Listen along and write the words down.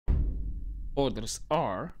Orders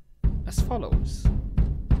are as follows.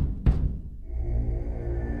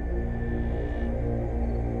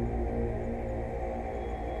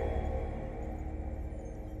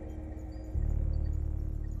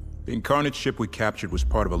 The Incarnate ship we captured was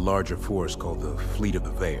part of a larger force called the Fleet of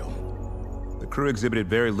the Veil. The crew exhibited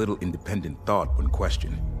very little independent thought when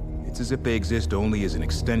questioned. It's as if they exist only as an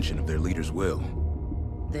extension of their leader's will.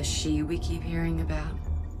 The she we keep hearing about?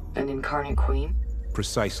 An incarnate queen?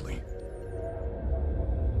 Precisely.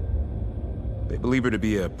 They believe her to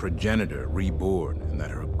be a progenitor reborn, and that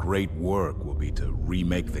her great work will be to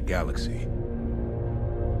remake the galaxy.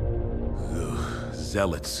 Ugh,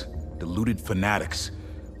 zealots, deluded fanatics,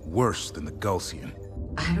 worse than the Gulsian.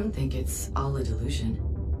 I don't think it's all a delusion.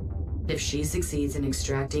 If she succeeds in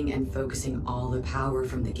extracting and focusing all the power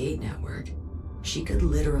from the Gate Network, she could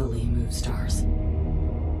literally move stars.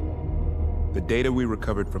 The data we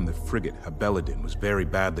recovered from the frigate Habeladin was very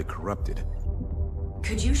badly corrupted.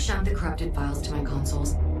 Could you shunt the corrupted files to my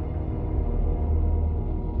consoles?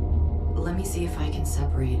 Let me see if I can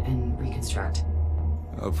separate and reconstruct.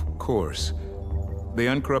 Of course. The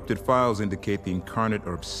uncorrupted files indicate the Incarnate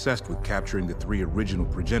are obsessed with capturing the 3 original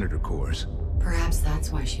progenitor cores. Perhaps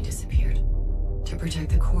that's why she disappeared. To protect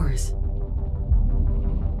the cores.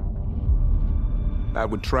 That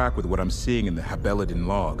would track with what I'm seeing in the Habeladin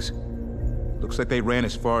logs. Looks like they ran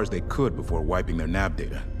as far as they could before wiping their nav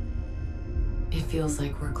data. It feels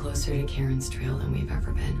like we're closer to Karen's trail than we've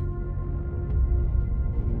ever been.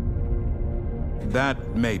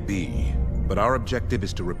 That may be, but our objective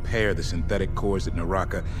is to repair the synthetic cores at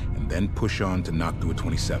Naraka and then push on to Noctua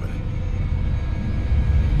 27.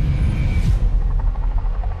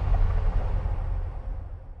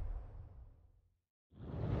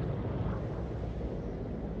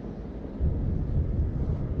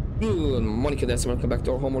 Good morning, cadets. Welcome back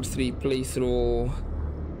to our Homeworld 3 playthrough,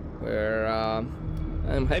 where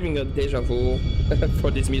I'm having a deja vu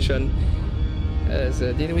for this mission. As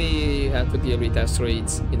did we have to deal with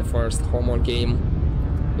asteroids in the first Homeworld game?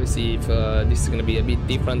 We'll see if this is gonna be a bit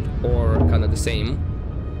different or kind of the same.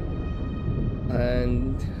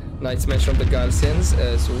 And nice mention of the Gulsians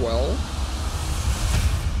as well.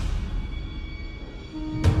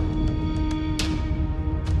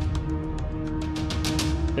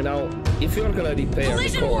 You know, if you're gonna repair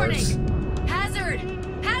the cores... Hazard!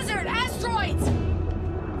 Hazard! Asteroids!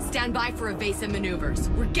 Stand by for evasive maneuvers.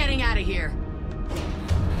 We're getting out of here.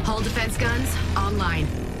 Hull defense guns online.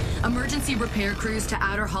 Emergency repair crews to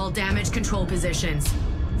outer hull damage control positions.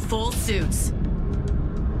 Full suits.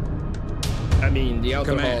 I mean, the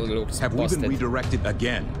outer hull Command, looks have busted. we been redirected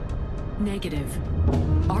again? Negative.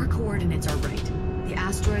 Our coordinates are right. The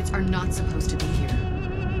asteroids are not supposed to be here.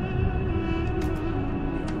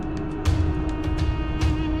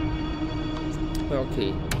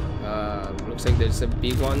 Okay, looks like there's a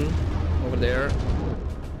big one over there.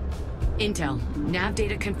 Intel. Nav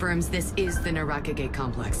data confirms this is the Naraka Gate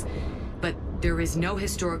complex. But there is no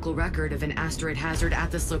historical record of an asteroid hazard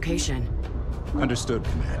at this location. Understood,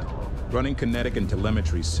 Command. Running kinetic and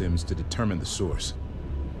telemetry sims to determine the source.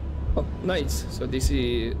 Oh, nice. So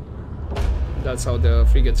that's how the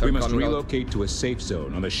frigates are We must coming out. relocate to a safe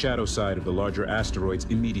zone on the shadow side of the larger asteroids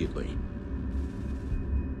immediately.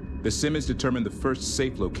 The sim has determined the first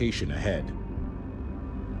safe location ahead.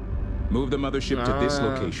 Move the mothership to this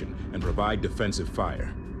location and provide defensive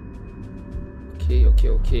fire.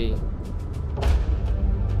 Okay.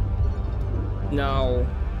 Now,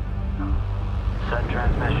 Send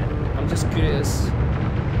transmission. I'm just curious.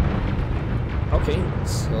 Okay,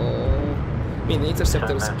 so I mean,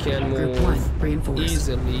 interceptors can Group move 1, reinforced.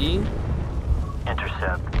 easily.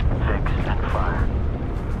 Intercept. Fix and fire.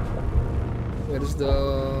 Where's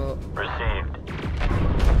the Received.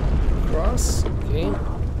 cross? Okay.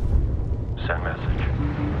 Send message.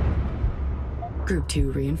 Group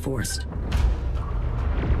 2 reinforced.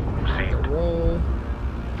 Received. Whoa.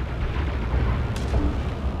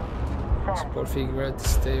 Support figure to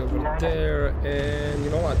stay over there, and you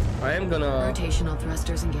know what? I am gonna Rotational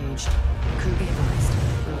thrusters engaged. Crew be advised.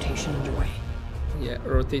 Rotation underway.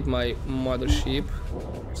 rotate my mothership.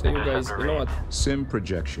 So you guys, you know what? Sim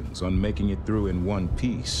projections on making it through in one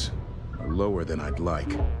piece are lower than I'd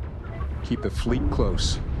like. Keep the fleet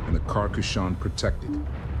close and the Carcushan protected.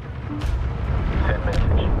 Send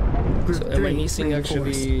message. Group So am I 3 missing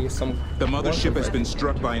actually some? The mothership has been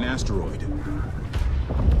struck by an asteroid.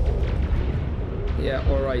 Yeah.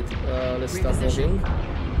 All right. Let's start Reposition. moving.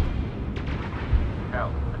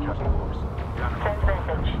 L. Adjusting course.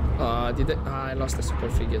 Send message. I lost the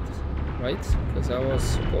support frigate, right? Because I was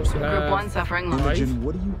supposed to have. Group 1 suffering loss. Imogen,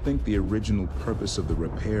 what do you think the original purpose of the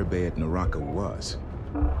repair bay at Naraka was?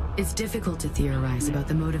 It's difficult to theorize about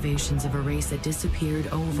the motivations of a race that disappeared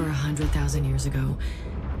over 100,000 years ago.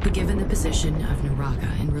 But given the position of Naraka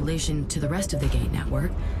in relation to the rest of the Gate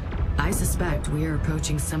network, I suspect we are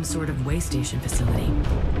approaching some sort of way station facility.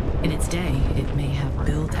 In its day, it may have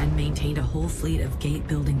built and maintained a whole fleet of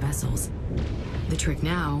Gate-building vessels. The trick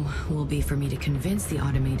now will be for me to convince the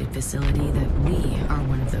automated facility that we are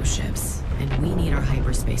one of those ships, and we need our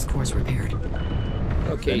hyperspace cores repaired.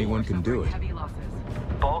 Okay. Anyone can do it.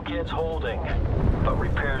 Bulkhead's holding, but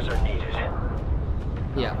repairs are needed.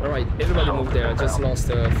 Yeah, alright. Everybody move there. I just lost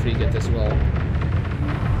a frigate as well.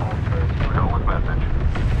 Go with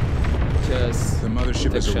message. Just The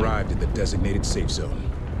mothership has protection. arrived at the designated safe zone.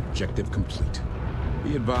 Objective complete.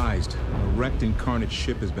 Be advised, a wrecked incarnate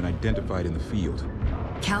ship has been identified in the field.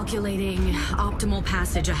 Calculating optimal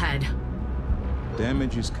passage ahead.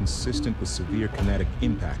 Damage is consistent with severe kinetic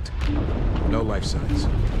impact. No life signs.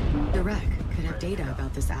 The wreck could have data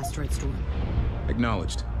about this asteroid storm.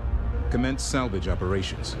 Acknowledged. Commence salvage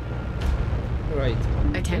operations. Right.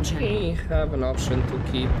 Attention. We have an option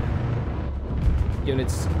to keep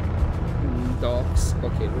units docks.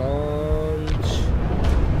 Okay, launch.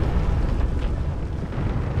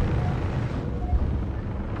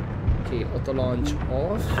 Okay, auto launch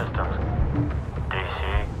off. Systems.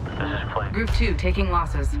 DC, this is plane. Group 2 taking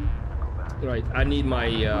losses. Right, I need my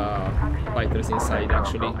fighters inside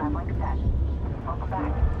actually.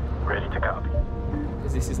 Ready to copy.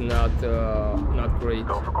 Because this is not great.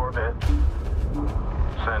 Go for Corvette.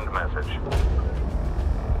 Send message.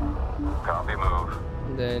 Copy, move.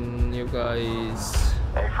 Then you guys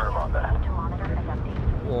A firm on that.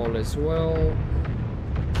 wall as well.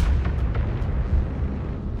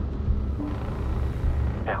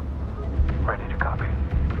 Yeah. Ready to copy.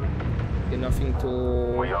 Okay, nothing to.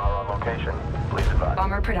 We are on location. Please advise.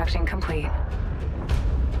 Bomber production complete.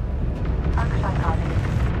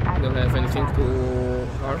 Don't have anything to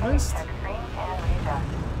harvest.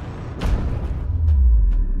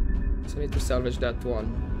 So I need to salvage that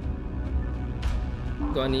one.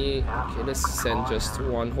 Do I need... Okay, let's send just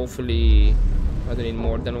one. Hopefully I don't need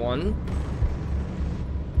more than one.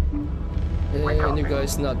 And you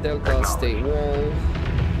guys not Delta, stay wall.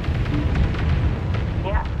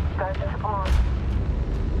 Yeah, guys, just come on.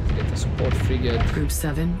 Let's get the support frigate. Group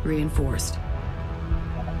 7 reinforced.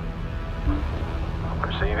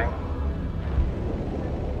 Receiving.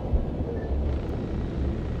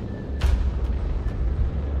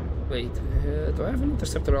 Wait, do I have an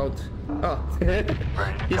interceptor out? Oh,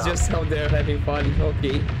 he's just out there having fun.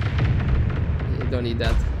 Okay. You don't need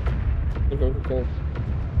that. Cool.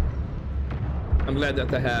 I'm glad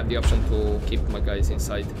that I have the option to keep my guys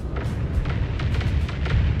inside.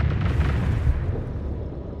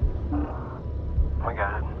 We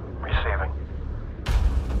got it. Receiving.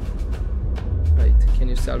 Right, can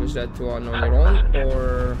you salvage that one on your own,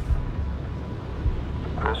 or...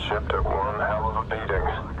 This ship took one hell of a beating.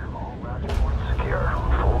 Secure.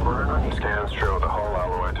 Full burn. Scans show the hull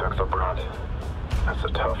alloy took the brunt. That's a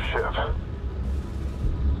tough ship.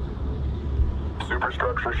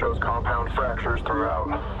 Superstructure shows compound fractures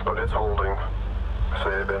throughout, but it's holding. If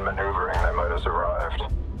they had been maneuvering, they might have survived.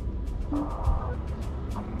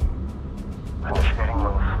 Initiating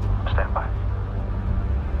move. Stand by.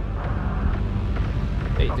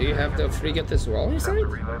 Hey, do you have the frigate as well inside? The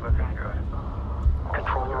relay looking good.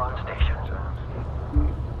 Controller on station.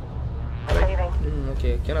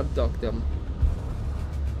 Okay, I cannot dock them.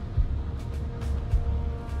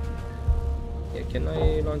 Yeah, can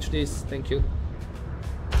I launch this? Thank you.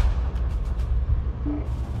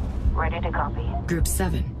 Ready to copy. Group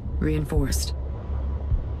 7 reinforced.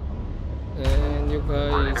 And you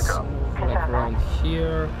guys like around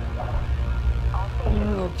here.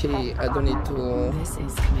 Okay, I don't need to... This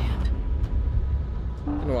is command.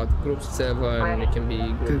 You know what? Group 7, it can be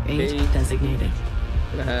Group Group 8 8. designated.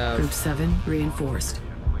 I have... Group 7 reinforced.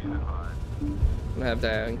 I have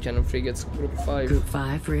the cannon frigates. Group 5. Group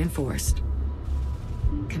 5 reinforced.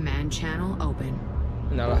 Command channel open.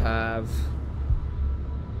 And I'll have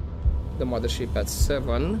the mothership at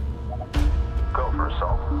 7. Go for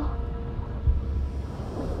assault.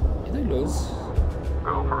 Did I lose?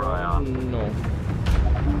 Go for ion. No.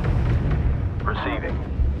 Receiving.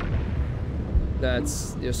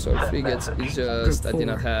 That's the assault frigates. It's just I Group did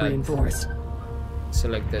not 4 have reinforced.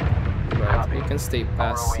 selected. Right, you can stay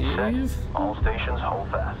passive. All stations hold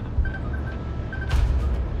fast.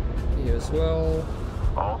 Here as well.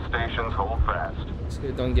 All stations hold fast. So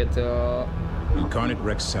you don't get Incarnate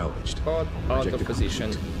wreck salvaged. caught out of Objective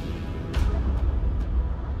position. complete.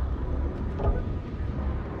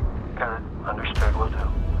 Got it. Understood. Will do.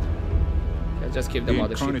 Okay, just keep the The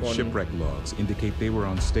mothership incarnate on. shipwreck logs indicate they were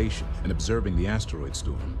on station and observing the asteroid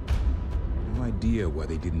storm. No idea why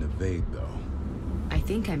they didn't evade, though. I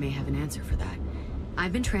think I may have an answer for that.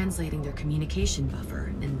 I've been translating their communication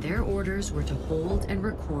buffer, and their orders were to hold and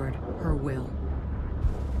record her will.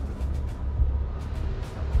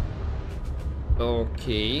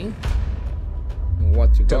 Okay.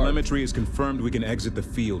 What you got? Telemetry has confirmed we can exit the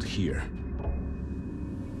field here.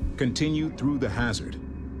 Continue through the hazard.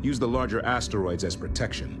 Use the larger asteroids as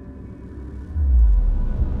protection.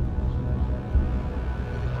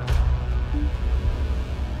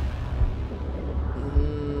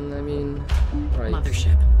 I mean, right.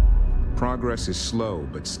 Mothership. Progress is slow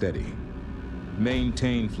but steady.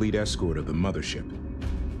 Maintain fleet escort of the mothership.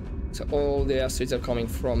 So all the asteroids are coming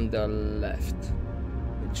from the left,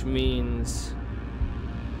 which means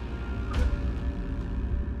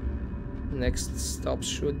next stop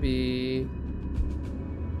should be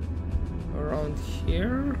around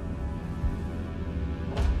here.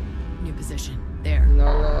 New position. There.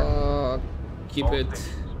 Now keep it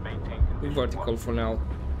vertical for now.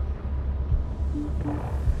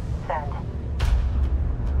 Send.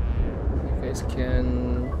 You guys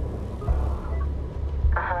can.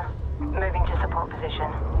 Moving to support position.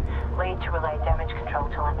 Lead to relay damage control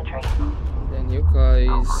telemetry. Then you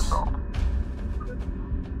guys are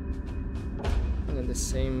in the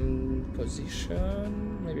same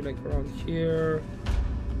position, maybe like around here.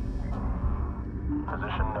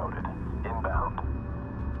 Position noted. Inbound.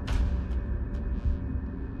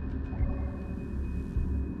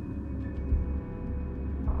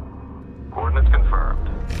 Coordinates confirmed.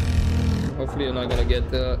 Hopefully you're not gonna get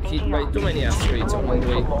hit by too many asteroids on the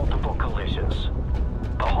way. Multiple collisions.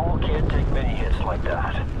 The hull can't take many hits like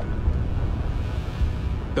that.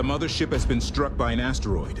 The mothership has been struck by an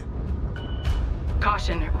asteroid.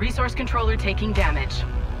 Caution, resource controller taking damage.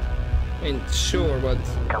 I mean, sure, but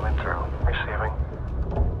Coming through. Receiving.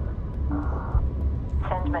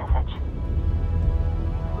 Send message.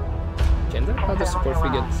 can the other support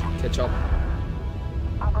frigate catch up?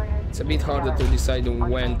 It's a bit harder to decide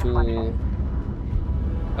when to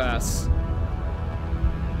pass.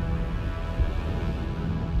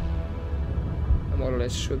 More or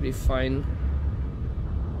less should be fine.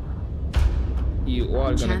 You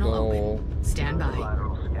are gonna Channel go open. Stand by.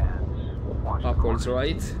 Lateral scans. Watch the upwards, course.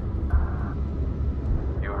 right?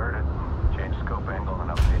 You heard it. Change scope angle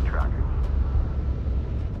and update tracking.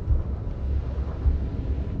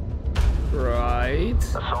 Right.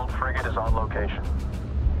 Assault frigate is on location.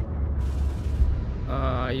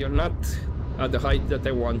 You're not at the height that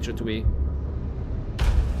I want you to be.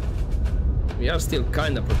 We are still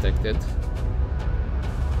kind of protected.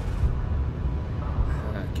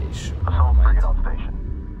 Okay, sure. Assault Never frigate mind. on station.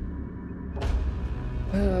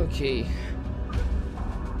 Okay.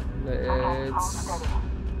 Hold Let's. steady.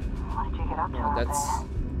 What did you get up to out That's there?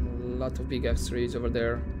 a lot of big asteroids over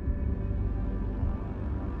there.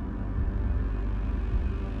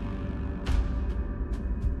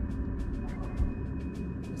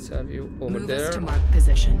 Let's have you over Move there. us to mark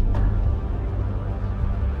position.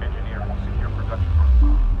 Engineer will secure production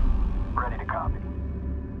room. Ready to copy.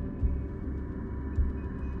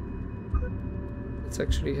 Let's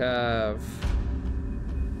actually have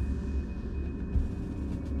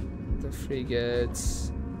the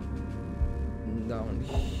frigates down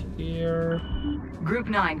here. Group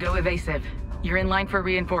 9, go evasive. You're in line for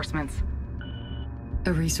reinforcements.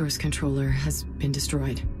 A resource controller has been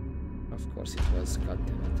destroyed. Of course it was,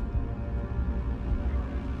 goddammit.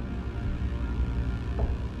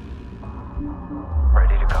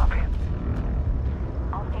 Ready to copy.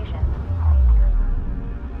 On station.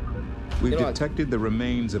 We've You know what? detected the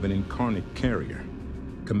remains of an incarnate carrier.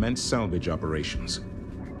 Commence salvage operations.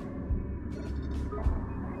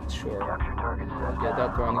 Sure. Capture target set. Get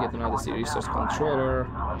that one, get another resource controller.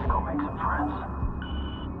 Let's go make some friends.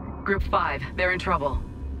 Group 5, they're in trouble.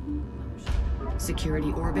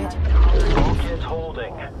 Security orbit. Bulkheads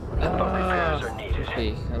holding. But repairs are needed.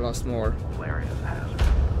 Okay, I lost more. Hilarious hazard.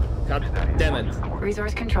 God damn it.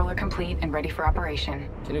 Resource controller complete and ready for operation.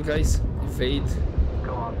 Can you guys evade?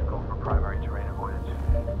 Go on scope for primary terrain avoidance.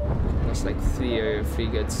 That's like 3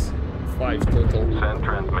 frigates, 5 total. Send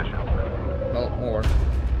transmission. Well, more.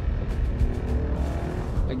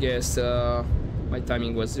 I guess my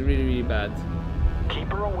timing was really, really bad. Keep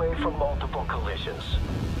her away from multiple collisions.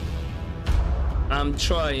 I'm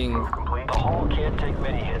trying. Move complete. The hull can't take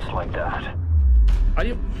many hits like that. Are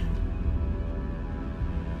you?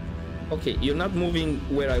 Okay, you're not moving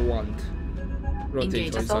where I want. Rotate Engage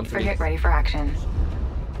Assault horizontally. frigate ready for action.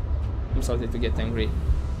 I'm starting to get angry.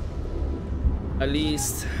 At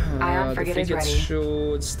least Ion the frigate is frigate ready.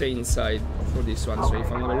 should stay inside for this one, so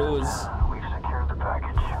if I'm gonna lose... We've secured the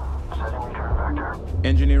package. Setting return vector.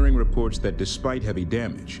 Engineering reports that despite heavy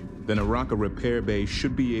damage, the Naraka repair bay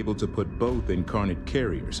should be able to put both Incarnate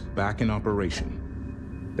carriers back in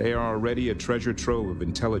operation. They are already a treasure trove of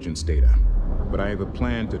intelligence data, but I have a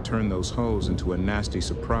plan to turn those hulls into a nasty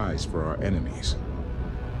surprise for our enemies.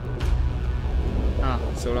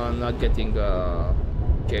 So I'm not getting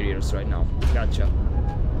carriers right now. Gotcha.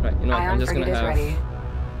 Right, you know what, I'm Ion just frigate gonna is have... ready.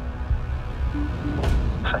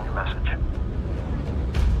 Send your message.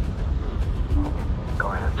 Go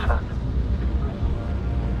ahead, send.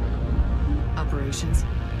 Operations.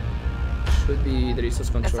 Should be the resource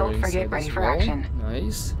control Assault frigate inside ready as for well. action.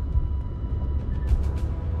 Nice.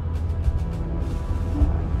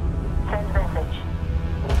 Send message.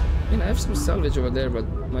 I mean, I have some salvage over there, but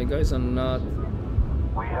my guys are not...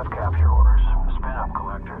 We have capture orders. Spin up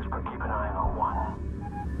collectors, but keep an eye on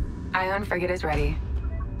 01. Ion frigate is ready.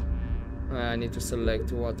 I need to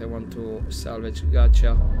select what I want to salvage.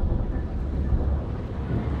 Gotcha.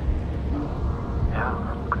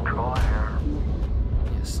 Yeah, control here.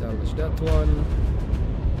 Yes, salvage that one.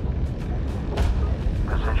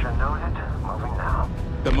 Position noted. Moving now.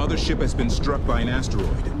 The mothership has been struck by an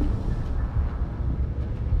asteroid.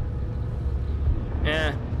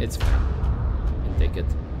 It's fine. I can take it.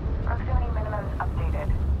 Proximity minimums updated.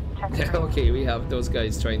 Check. Okay, we have those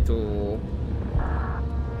guys trying to...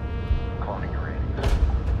 Cloning your ratings.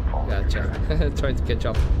 Full Gotcha. Trying to catch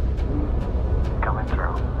up. Coming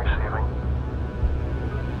through. Receiving.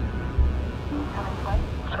 Coming flight.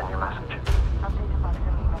 Send your message. Update to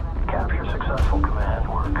proximity minimums. Capture successful, command.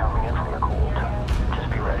 We're coming in from your cold. Just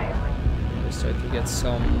be ready. Just try to get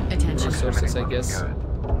some Attention. resources, I guess.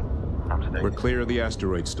 We're clear of the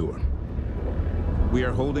asteroid store. We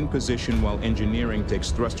are holding position while engineering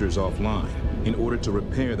takes thrusters offline in order to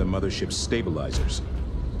repair the mothership's stabilizers.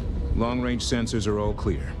 Long-range sensors are all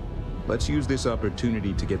clear. Let's use this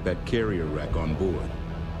opportunity to get that carrier wreck on board.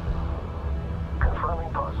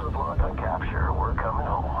 Confirming positive lock on capture. We're coming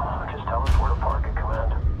home. Just tell us where to park at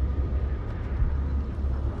command.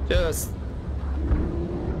 Just...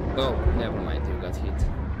 Oh, never mind, you got hit.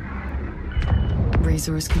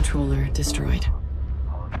 Resource controller destroyed.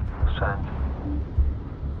 Send.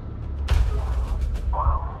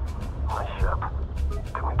 Wow. Nice ship.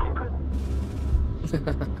 Can we keep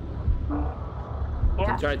it?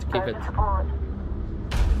 Yeah. Try to keep it. Support.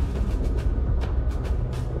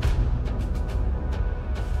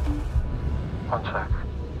 One sec.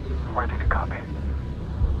 Ready to copy.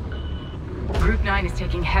 Group 9 is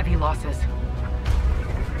taking heavy losses.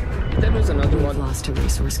 There was another We've one. lost a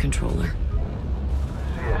resource controller.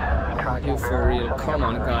 See it. Tracking You for real, bearings, come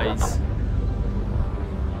on, guys.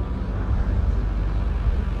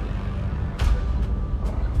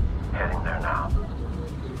 Heading there now.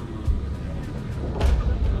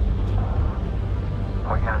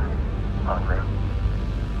 We got it. En route.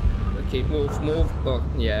 Okay, move. Oh,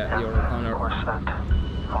 yeah, you're on We're our... set.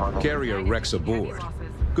 I'm on the Carrier wrecks aboard.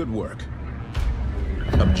 Losses. Good work.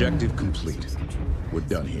 Objective complete. We're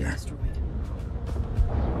done here.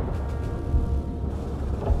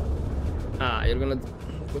 You're gonna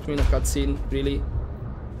put me in a cutscene, really?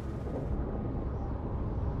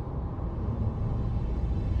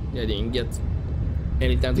 Yeah, I didn't get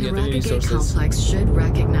any time to get the Naraka Gate resources. complex should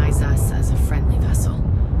recognize us as a friendly vessel.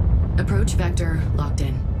 Approach vector locked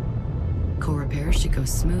in. Core repair should go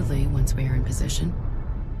smoothly once we are in position.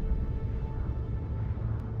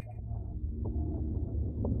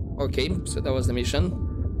 Okay, so that was the mission.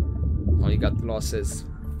 Only got losses.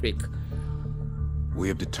 Freak. We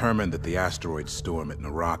have determined that the asteroid storm at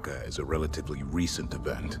Naraka is a relatively recent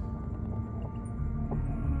event.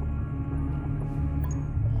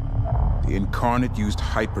 The Incarnate used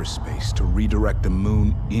hyperspace to redirect the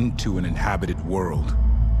moon into an inhabited world.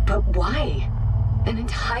 But why? An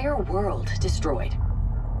entire world destroyed.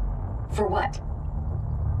 For what?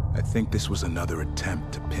 I think this was another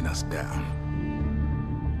attempt to pin us down.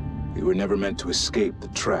 We were never meant to escape the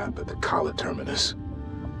trap at the Kala terminus.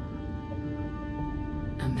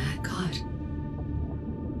 A mad god.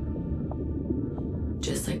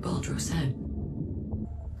 Just like Baldro said.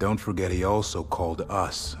 Don't forget he also called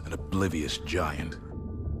us an oblivious giant.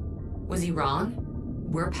 Was he wrong?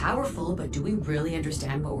 We're powerful, but do we really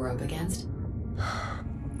understand what we're up against?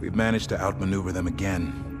 We've managed to outmaneuver them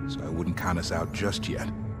again, so I wouldn't count us out just yet.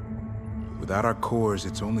 Without our cores,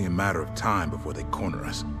 it's only a matter of time before they corner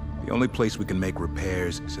us. The only place we can make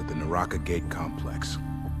repairs is at the Naraka Gate complex.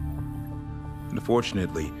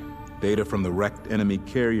 Unfortunately, data from the wrecked enemy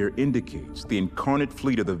carrier indicates the Incarnate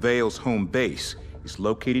fleet of the Veil's home base is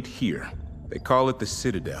located here, They call it the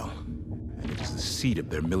Citadel, and it is the seat of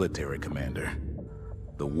their military commander,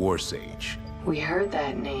 the War Sage. We heard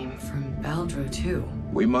that name from Baldro, too.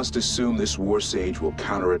 We must assume this War Sage will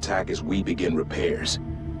counterattack as we begin repairs,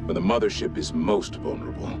 but the mothership is most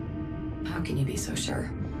vulnerable. How can you be so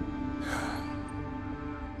sure?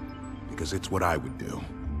 Because it's what I would do.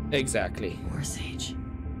 Exactly. War Sage.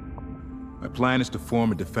 My plan is to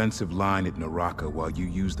form a defensive line at Naraka while you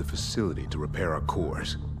use the facility to repair our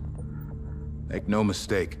cores. Make no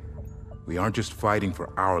mistake, we aren't just fighting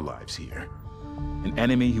for our lives here. An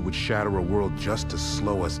enemy who would shatter a world just to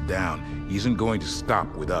slow us down isn't going to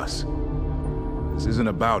stop with us. This isn't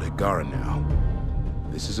about Hiigara now.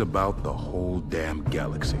 This is about the whole damn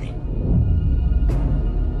galaxy.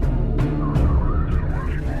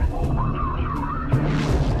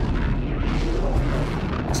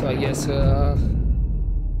 So I guess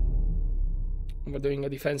we're doing a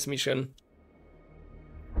defense mission.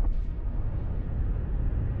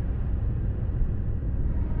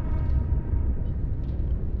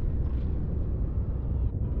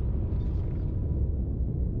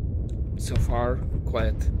 So far,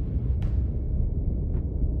 quiet.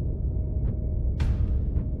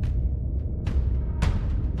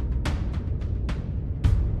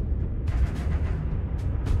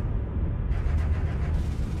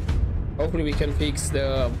 Hopefully we can fix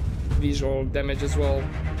the visual damage as well,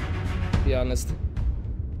 to be honest.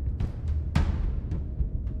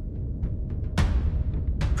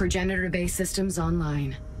 Progenitor-based systems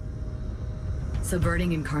online.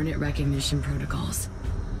 Subverting incarnate recognition protocols.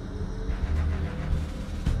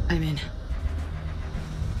 I'm in.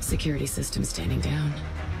 Security system standing down.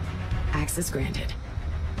 Access granted.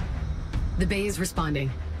 The bay is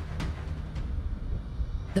responding.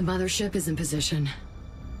 The mothership is in position.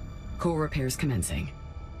 Core repairs commencing.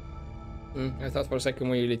 I thought for a second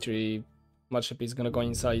we literally mothership is gonna go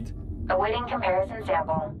inside. Awaiting comparison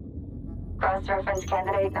sample. Cross-reference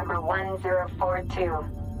candidate number 1042.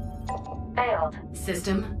 Failed.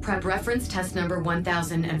 System, prep reference test number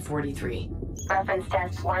 1043. Reference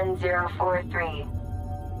test 1043.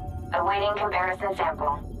 Awaiting comparison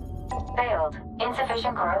sample. Failed.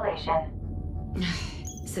 Insufficient correlation.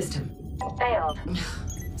 System. Failed.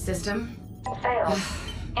 System. Failed.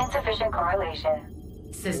 Insufficient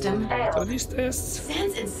correlation. System. So Failed. these tests.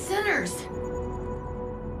 Sins and sinners!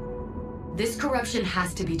 This corruption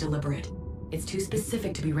has to be deliberate. It's too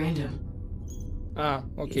specific to be random. Ah,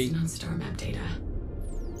 okay. It's non-star map data.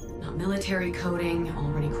 Not military coding,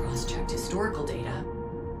 already cross-checked historical data.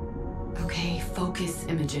 Okay, focus,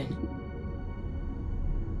 Imogen.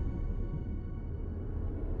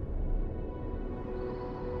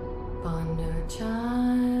 Wonder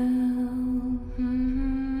child.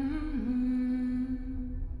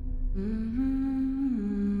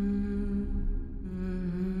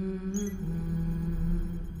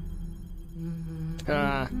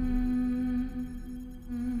 Ah.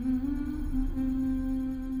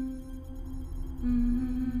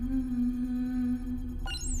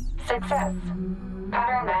 Success.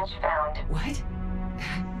 Pattern match found. What?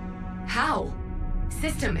 How?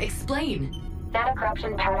 System, explain. Data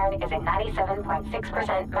corruption pattern is a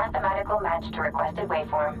 97.6% mathematical match to requested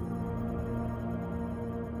waveform.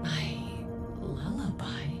 My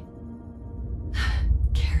lullaby.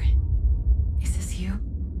 Karen, is this you?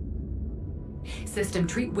 System,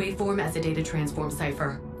 treat waveform as a data transform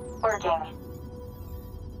cipher. Working.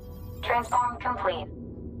 Transform complete.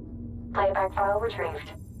 Playback file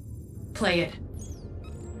retrieved. Play it.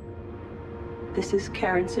 This is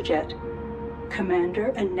Karen Sajuuk, Commander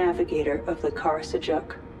and Navigator of the Khar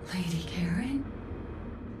sajuuk. Lady Karen?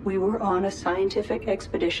 We were on a scientific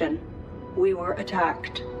expedition. We were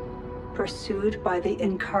attacked, pursued by the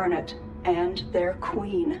Incarnate and their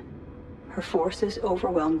queen. Her forces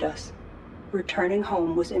overwhelmed us. Returning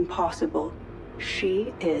home was impossible.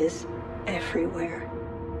 She is everywhere.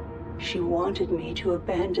 She wanted me to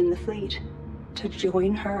abandon the fleet, to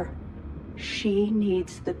join her. She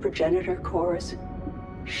needs the progenitor cores.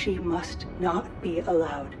 She must not be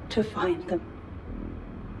allowed to find them.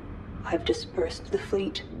 I've dispersed the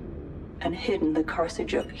fleet and hidden the Khar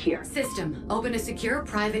sajuuk here. System, open a secure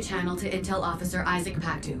private channel to Intel Officer Isaac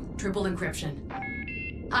Pactu. Triple encryption.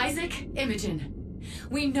 Isaac, Imogen.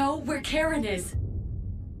 We know where Karen is.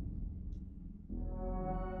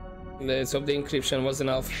 So the encryption was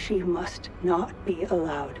enough. She must not be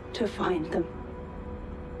allowed to find them.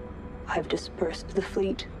 I've dispersed the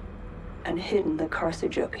fleet and hidden the Khar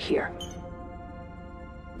sajuuk here.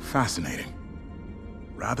 Fascinating.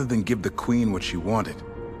 Rather than give the Queen what she wanted,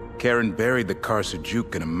 Karen buried the Khar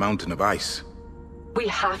sajuuk in a mountain of ice. We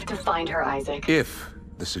have to find her, Isaac. If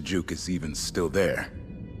the sajuuk is even still there.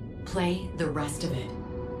 Play the rest of it.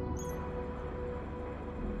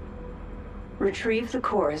 Retrieve the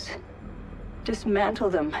cores. Dismantle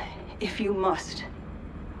them, if you must.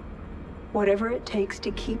 Whatever it takes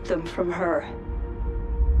to keep them from her.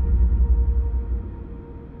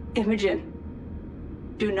 Imogen,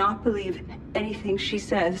 do not believe anything she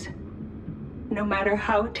says, no matter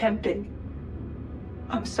how tempting.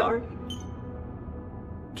 I'm sorry.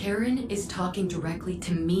 Karen is talking directly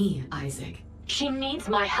to me, Isaac. She needs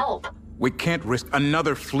my help. We can't risk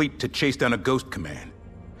another fleet to chase down a ghost command.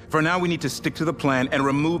 For now, we need to stick to the plan and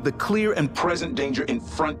remove the clear and present danger in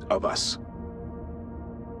front of us.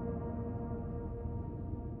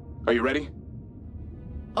 Are you ready?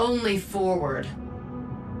 Only forward.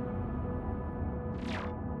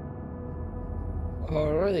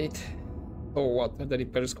 Alright. So what? Are the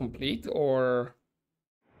repairs complete or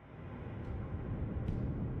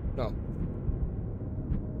no?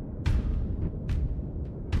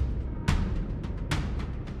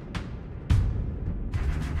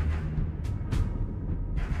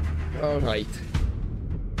 Alright.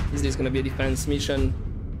 Is this gonna be a defense mission?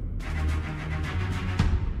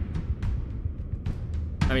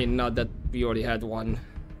 I mean, not that we already had one.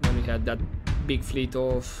 When we had that big fleet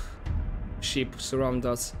of ships around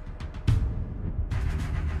us.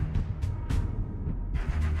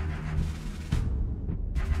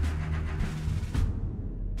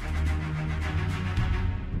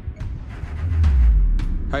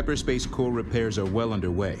 Hyperspace core repairs are well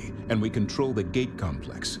underway, and we control the gate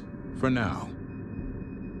complex. For now.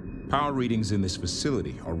 Power readings in this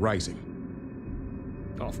facility are rising.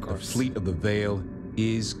 Of course. The fleet of the Veil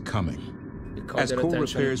is coming. As core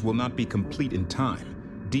repairs will not be complete in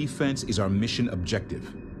time, defense is our mission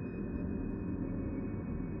objective.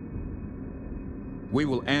 We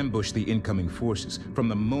will ambush the incoming forces from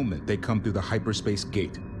the moment they come through the hyperspace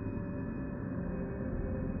gate.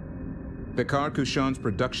 The Thur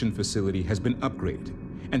production facility has been upgraded,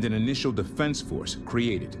 and an initial defense force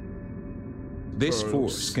created. This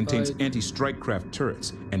force contains anti-strike craft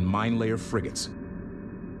turrets and mine layer frigates.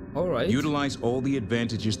 Alright. Utilize all the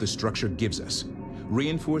advantages the structure gives us.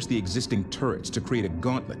 Reinforce the existing turrets to create a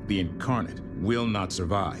gauntlet the Incarnate will not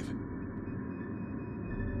survive.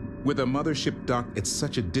 With a mothership docked at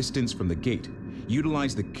such a distance from the gate,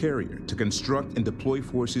 utilize the carrier to construct and deploy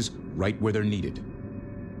forces right where they're needed.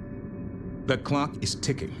 The clock is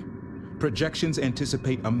ticking. Projections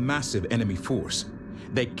anticipate a massive enemy force.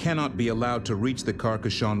 They cannot be allowed to reach the Thur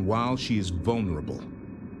while she is vulnerable.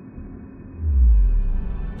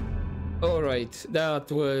 Alright,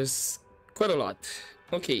 that was quite a lot.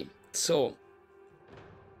 Okay, so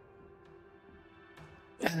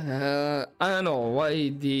I don't know why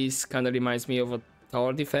this kind of reminds me of a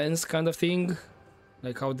tower defense kind of thing,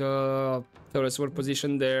 like how the turrets were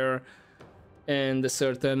positioned there and a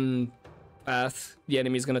certain path the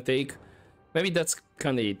enemy is gonna take. Maybe that's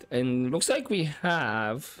kind of it. And looks like we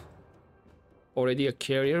have already a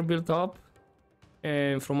carrier built up,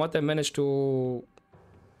 and from what I managed to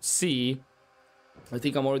see, I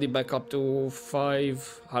think I'm already back up to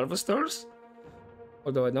 5 harvesters,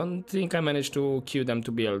 although I don't think I managed to queue them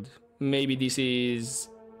to build. Maybe this is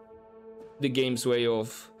the game's way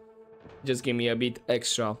of just give me a bit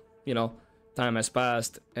extra, you know, time has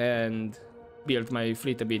passed and built my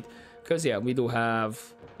fleet a bit. Because yeah, we do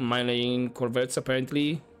have mining corvettes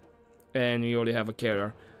apparently, and we already have a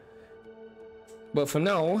carrier. But for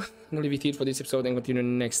now, I'm gonna leave it here for this episode and continue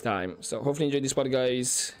next time. So hopefully you enjoyed this part,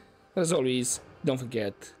 guys. As always, don't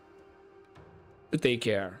forget to take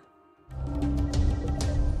care.